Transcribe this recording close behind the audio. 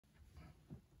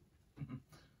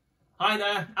Hi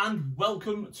there and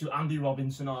welcome to Andy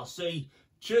Robinson RC.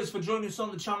 Cheers for joining us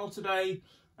on the channel today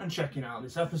and checking out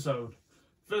this episode.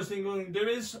 First thing we're going to do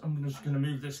is I'm just going to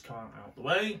move this car out the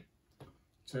way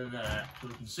to there so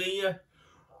we can see you.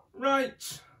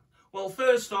 Right, well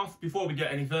first off, before we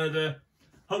get any further,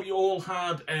 hope you all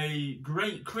had a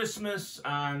great Christmas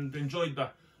and enjoyed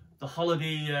the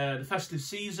holiday, the festive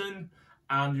season,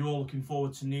 and you're all looking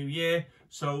forward to New Year.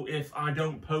 So if I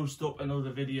don't post up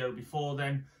another video before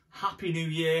then, Happy New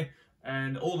Year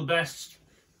and all the best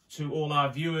to all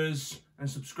our viewers and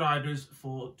subscribers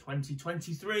for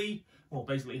 2023. Well,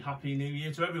 basically Happy New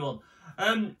Year to everyone.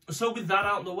 So with that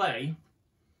out of the way,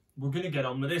 we're going to get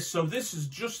on with this. So this has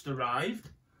just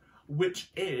arrived,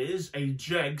 which is a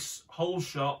JEGS whole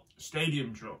shot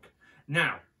stadium truck.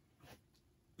 Now,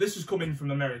 this has come in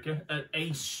from America at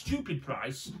a stupid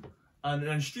price,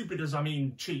 and stupid as I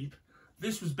mean cheap.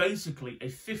 This was basically a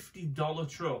 $50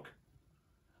 truck.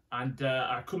 And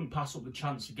I couldn't pass up the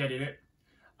chance of getting it.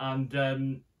 And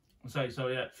so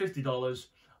yeah, $50.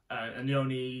 And the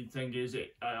only thing is,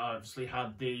 it obviously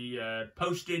had the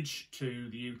postage to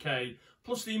the UK,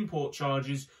 plus the import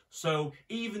charges. So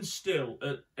even still,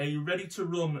 a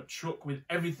ready-to-run truck with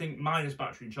everything minus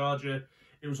battery and charger,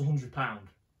 it was £100.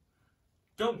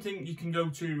 Don't think you can go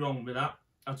too wrong with that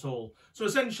at all. So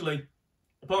essentially,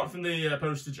 apart from the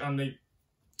postage and the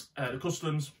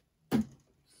customs,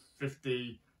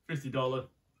 $50,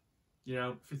 you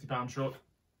know, £50 truck,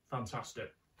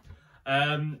 fantastic.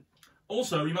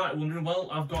 Also, you might be wondering, well,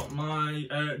 I've got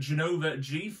my Genova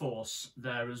G-Force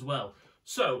there as well.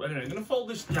 So, anyway, I'm going to fold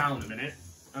this down a minute,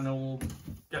 and I'll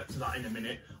get to that in a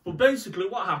minute. But basically,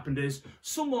 what happened is,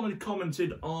 someone had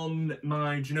commented on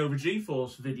my Genova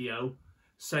G-Force video,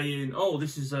 saying, oh,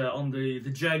 this is on the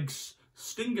JEGS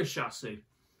Stinger chassis,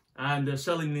 and they're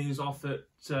selling these off at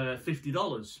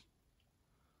 $50.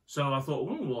 So I thought,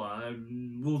 well,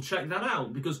 we'll check that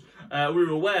out, because we were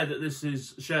aware that this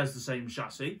shares the same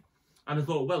chassis. And I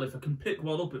thought, well, if I can pick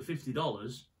one up at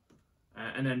 $50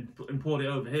 and then import it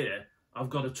over here, I've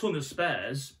got a ton of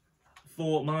spares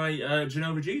for my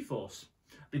Genova G-Force.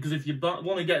 Because if you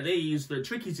want to get these, they're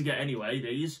tricky to get anyway,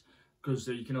 these, because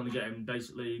you can only get them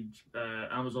basically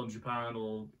Amazon Japan,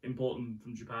 or import them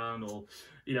from Japan, or,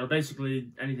 you know,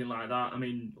 basically anything like that. I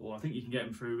mean, or I think you can get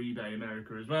them through eBay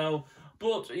America as well.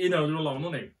 But, you know, they're a lot of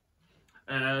money.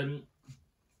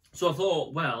 So I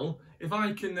thought, well, if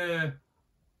I can,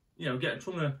 you know, get a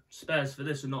ton of spares for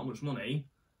this and not much money,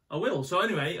 I will. So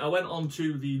anyway, I went on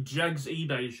to the JEGS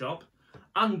eBay shop,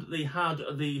 and they had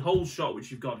the whole shot,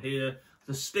 which you've got here,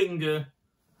 the Stinger,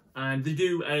 and they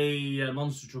do a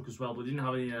monster truck as well, but they didn't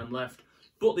have any of them left.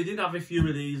 But they did have a few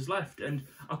of these left, and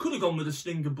I could have gone with the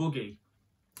Stinger Buggy,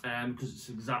 because it's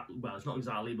well, it's not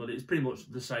exactly, but it's pretty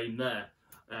much the same there.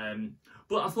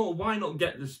 But I thought, why not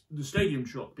get the stadium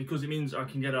truck? Because it means I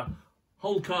can get a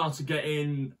whole car to get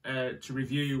in to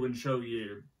review and show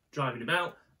you driving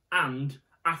about. And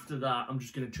after that, I'm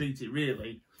just going to treat it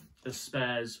really as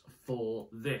spares for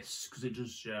this, because it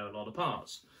does share a lot of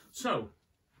parts. So,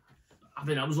 I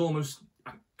think that was almost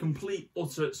a complete,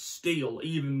 utter steal,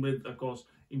 even with, of course,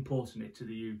 importing it to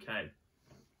the UK.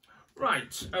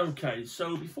 Right, okay,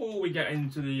 so before we get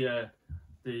into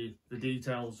the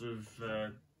details of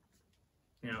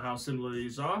you know, how similar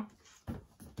these are,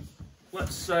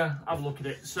 let's have a look at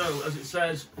it. So as it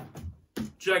says,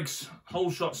 JEGS whole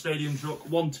shot stadium truck,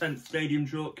 1/10 stadium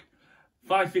truck,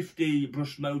 550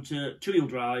 brush motor, 2-wheel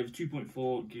drive,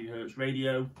 2.4 GHz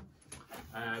radio.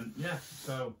 Yeah,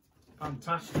 so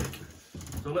fantastic.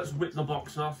 So let's whip the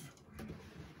box off.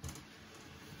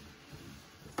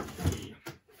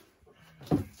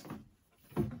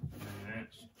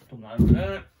 Put that over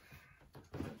there.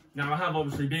 Now I have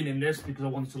obviously been in this because I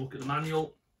wanted to look at the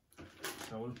manual,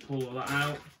 so I'll pull all that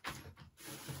out.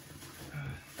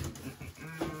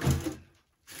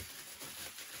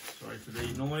 Sorry for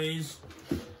the noise.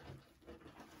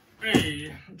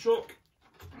 Hey, truck.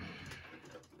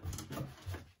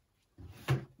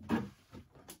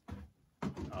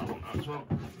 I want that as well.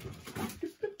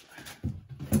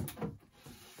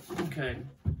 Okay.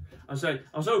 I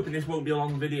was hoping this won't be a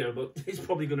long video, but it's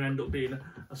probably going to end up being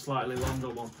a slightly longer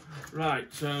one. Right,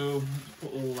 so let's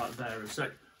put all that there a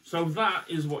sec. So that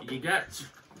is what you get.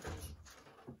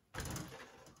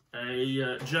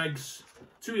 A JEGS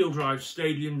 2-wheel drive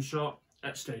stadium shot.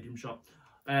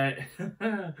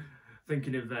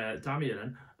 Thinking of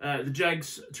Damien then. The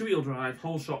JEGS 2-wheel drive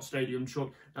whole shot stadium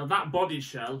truck. Now that body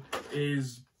shell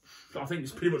is, I think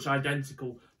it's pretty much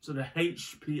identical to the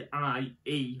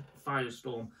HPIE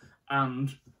Firestorm.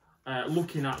 And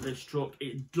looking at this truck,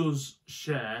 it does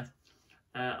share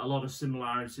a lot of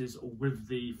similarities with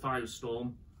the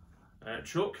Firestorm.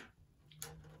 truck.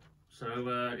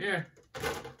 So yeah,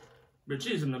 which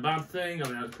isn't a bad thing. I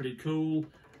mean, that's pretty cool.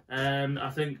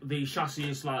 I think the chassis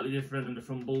is slightly different in the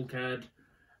front bulkhead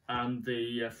and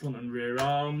the front and rear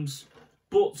arms,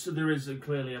 but there is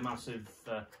clearly a massive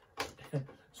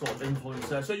sort of influence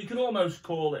there. So you could almost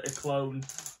call it a clone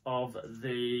of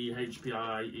the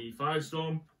HPI E5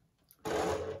 Storm.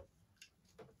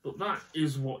 But that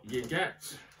is what you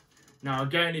get. Now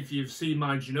again, if you've seen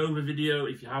my Genova video,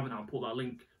 if you haven't, I'll put that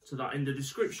link to that in the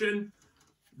description.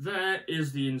 There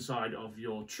is the inside of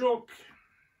your truck.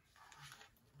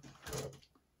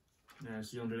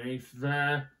 There's the underneath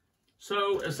there.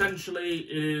 So essentially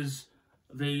it is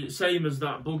the same as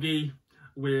that Buggy,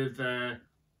 with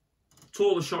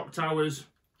taller shock towers,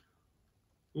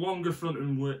 longer front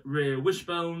and rear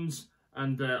wishbones,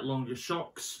 and longer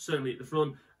shocks, certainly at the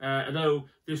front. Although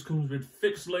this comes with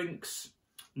fixed links,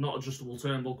 not adjustable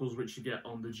turnbuckles, which you get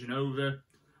on the Genova.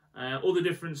 Other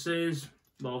differences,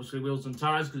 well, obviously wheels and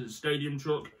tyres, because it's a stadium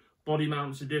truck. Body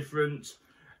mounts are different.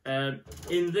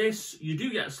 In this, you do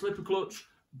get a slipper clutch,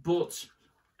 but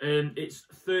it's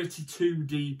 32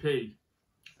 DP.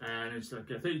 And it's like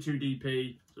a 32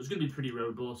 DP, so it's going to be pretty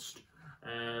robust.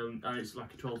 And it's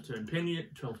like a 12-turn pinion,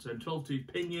 12-tooth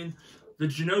pinion. The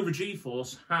Genova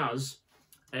G-Force has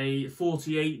a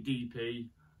 48 DP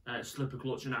slipper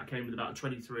clutch, and that came with about a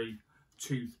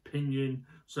 23-tooth pinion.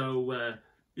 So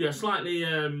yeah, slightly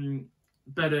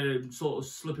better sort of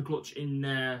slipper clutch in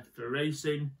there for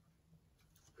racing.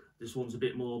 This one's a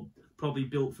bit more, probably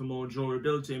built for more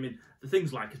durability. I mean, the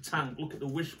thing's like a tank. Look at the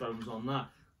wishbones on that.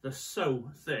 They're so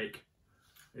thick.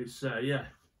 It's, yeah,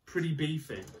 pretty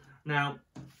beefy. Now,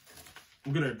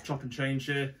 I'm going to chop and change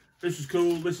here. This is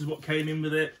cool. This is what came in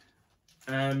with it.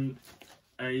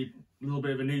 A little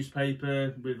bit of a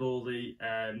newspaper with all the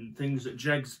things that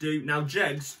JEGS do. Now,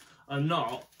 JEGS are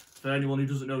not, for anyone who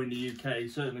doesn't know in the UK,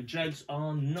 certainly JEGS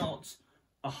are not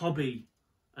a hobby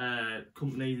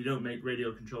company. They don't make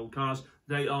radio-controlled cars.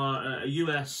 They are a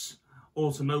US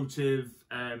automotive,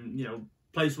 you know,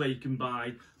 place where you can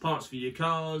buy parts for your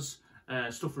cars,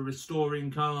 stuff for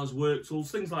restoring cars, work tools,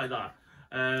 things like that.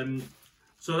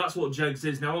 So that's what JEGS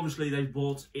is. Now, obviously, they've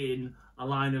brought in a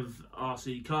line of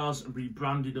RC cars and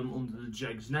rebranded them under the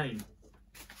JEGS name.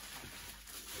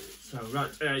 So, right,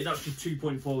 that's your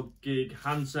 2.4 gig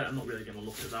handset. I'm not really going to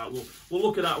look at that. We'll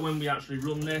look at that when we actually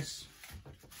run this.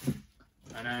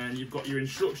 And then you've got your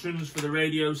instructions for the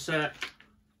radio set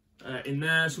in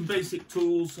there. Some basic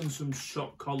tools and some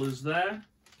shock collars there.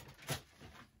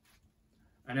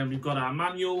 And then we've got our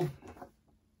manual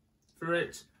for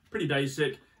it. Pretty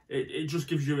basic. It just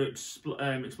gives you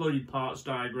an exploded parts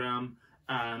diagram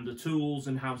and the tools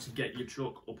and how to get your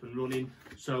truck up and running.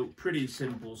 So pretty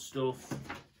simple stuff.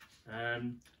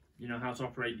 You know, how to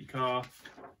operate your car.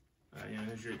 You know,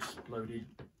 there's your exploded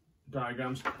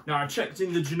diagrams. Now, I checked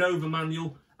in the Genova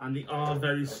manual and they are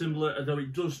very similar, although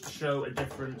it does show a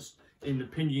difference in the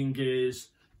pinion gears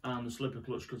and the slipper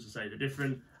clutch, because I say they're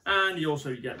different. And you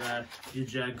also get there your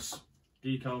JEGS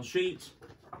decal sheet,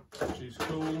 which is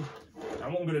cool.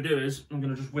 And what I'm going to do is I'm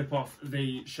going to just whip off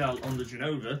the shell on the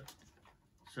Genova.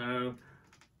 So,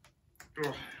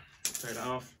 take that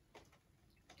off.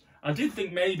 I did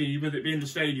think maybe with it being the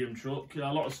stadium truck, a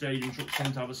lot of stadium trucks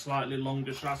tend to have a slightly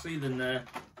longer chassis than their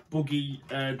Buggy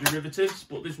derivatives,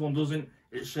 but this one doesn't.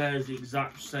 It shares the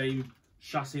exact same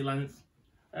chassis length.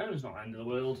 It's not the end of the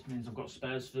world. It means I've got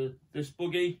spares for this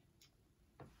Buggy.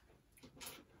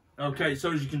 Okay,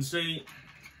 so as you can see,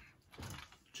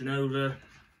 Genova,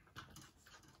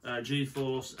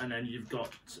 G-Force, and then you've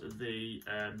got the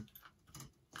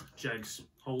JEGS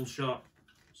whole shot.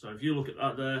 So if you look at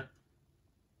that there,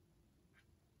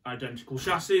 identical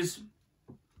chassis.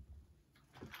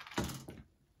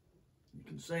 You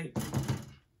can see,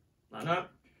 like that.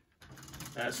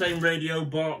 Same radio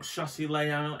box, chassis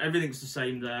layout, everything's the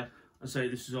same there. I say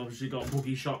this has obviously got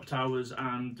Buggy shock towers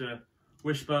and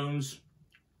wishbones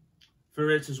for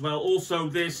it as well. Also,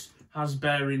 this has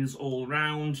bearings all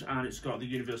round, and it's got the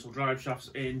universal drive shafts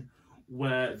in,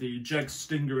 where the JEGS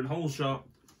Stinger and Whole Shot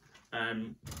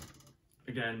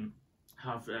again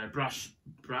have brass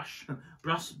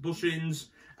bushings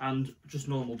and just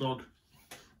normal dog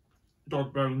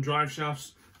bone drive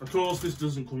shafts. Of course, this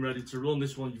doesn't come ready to run.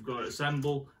 This one you've got to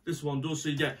assemble. This one does, so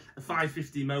you get a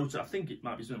 550 motor. I think it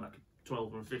might be something like a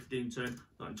 12 or a 15 turn,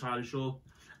 not entirely sure.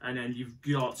 And then you've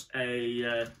got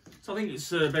a, so I think it's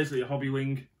basically a hobby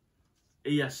wing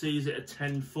ESC. Is it a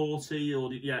 1040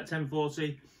 or, yeah,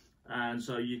 1040? And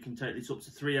so you can take this up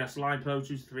to 3S LiPo,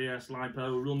 2 to 3S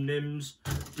LiPo, run NIMS,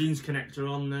 jeans connector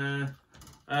on there.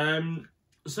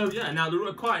 So yeah, now there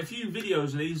are quite a few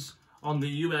videos of these on the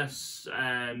US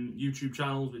YouTube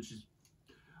channels, which is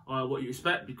what you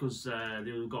expect, because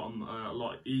they've got them a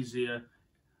lot easier.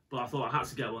 But I thought I had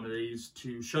to get one of these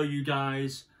to show you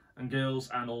guys and girls,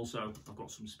 and also I've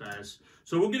got some spares.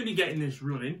 So we're going to be getting this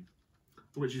running,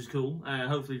 which is cool,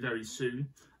 hopefully very soon,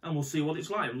 and we'll see what it's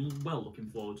like. I'm well looking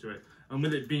forward to it. And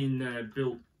with it being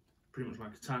built pretty much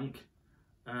like a tank,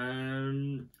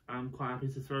 I'm quite happy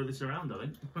to throw this around, I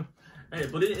think. Yeah,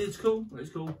 but it's cool, it's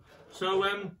cool. So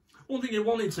one thing I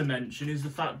wanted to mention is the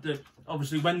fact that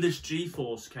obviously when this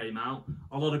G-Force came out,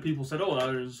 a lot of people said, oh,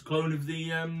 that was a clone of the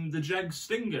JEGS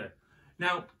Stinger.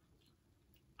 Now,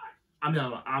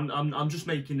 I'm just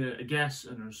making a guess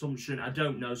and an assumption. I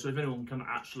don't know, so if anyone can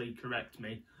actually correct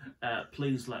me,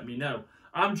 please let me know.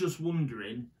 I'm just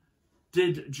wondering,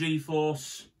 did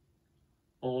G-Force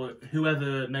or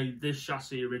whoever made this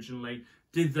chassis originally,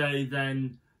 did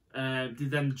then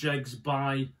JEGS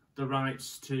buy the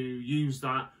rights to use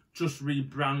that, just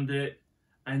rebrand it,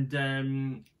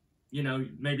 and you know,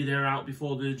 maybe they're out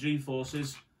before the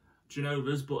G-Forces,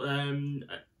 Genovas, but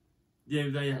you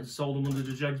know, they sold them under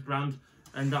the JEGS brand,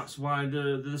 and that's why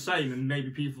they're the same. And maybe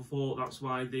people thought that's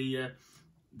why the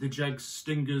JEGS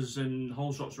Stingers and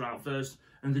whole shots were out first,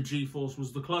 and the G-Force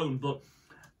was the clone. But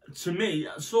to me,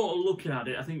 sort of looking at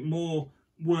it, I think more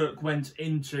work went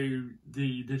into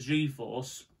the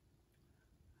G-Force,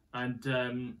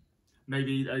 and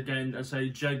maybe again, I say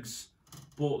JEGS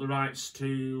bought the rights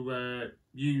to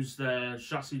use their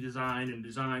chassis design and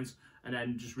designs, and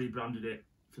then just rebranded it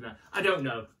for that. I don't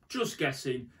know, just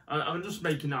guessing. I'm just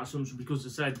making that assumption because I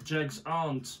said JEGS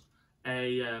aren't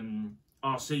a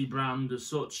RC brand as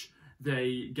such.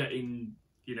 They get in,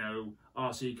 you know,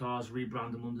 RC cars,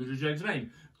 rebrand them under the JEGS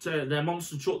name. So their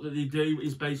monster truck that they do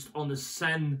is based on the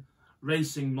Sen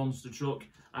racing monster truck.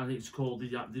 I think it's called,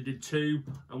 they did two,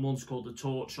 and one's called the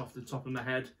Torch off the top of my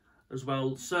head as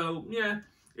well. So yeah,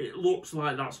 it looks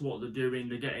like that's what they're doing.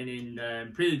 They're getting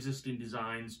in pre-existing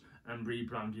designs and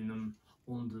rebranding them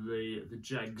under the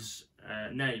JEGS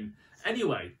name.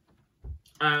 Anyway,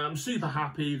 I'm super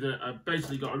happy that I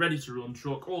basically got a ready-to-run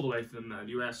truck all the way from the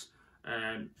US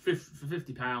for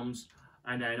 £50,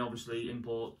 and then obviously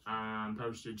import and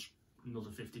postage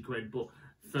another 50 quid. But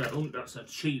that's a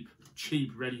cheap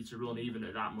ready-to-run even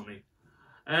at that money.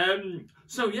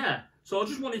 So yeah, so I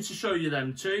just wanted to show you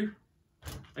them two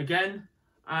again.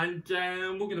 And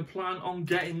we're going to plan on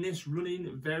getting this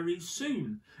running very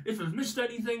soon. If I've missed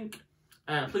anything,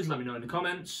 please let me know in the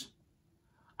comments.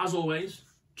 As always,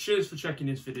 cheers for checking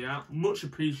this video out. Much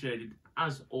appreciated,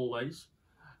 as always.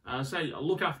 Say,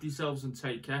 look after yourselves and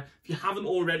take care. If you haven't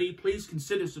already, please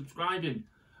consider subscribing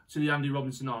to the Andy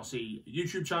Robinson RC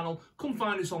YouTube channel. Come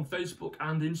find us on Facebook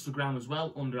and Instagram as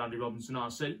well, under Andy Robinson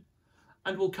RC.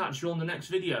 And we'll catch you on the next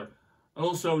video. And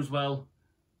also as well,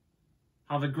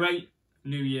 have a great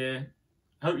New Year.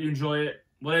 Hope you enjoy it,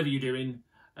 whatever you're doing.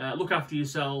 Look after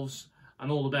yourselves,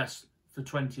 and all the best for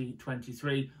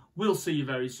 2023. We'll see you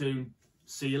very soon.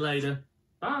 See you later.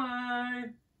 Bye.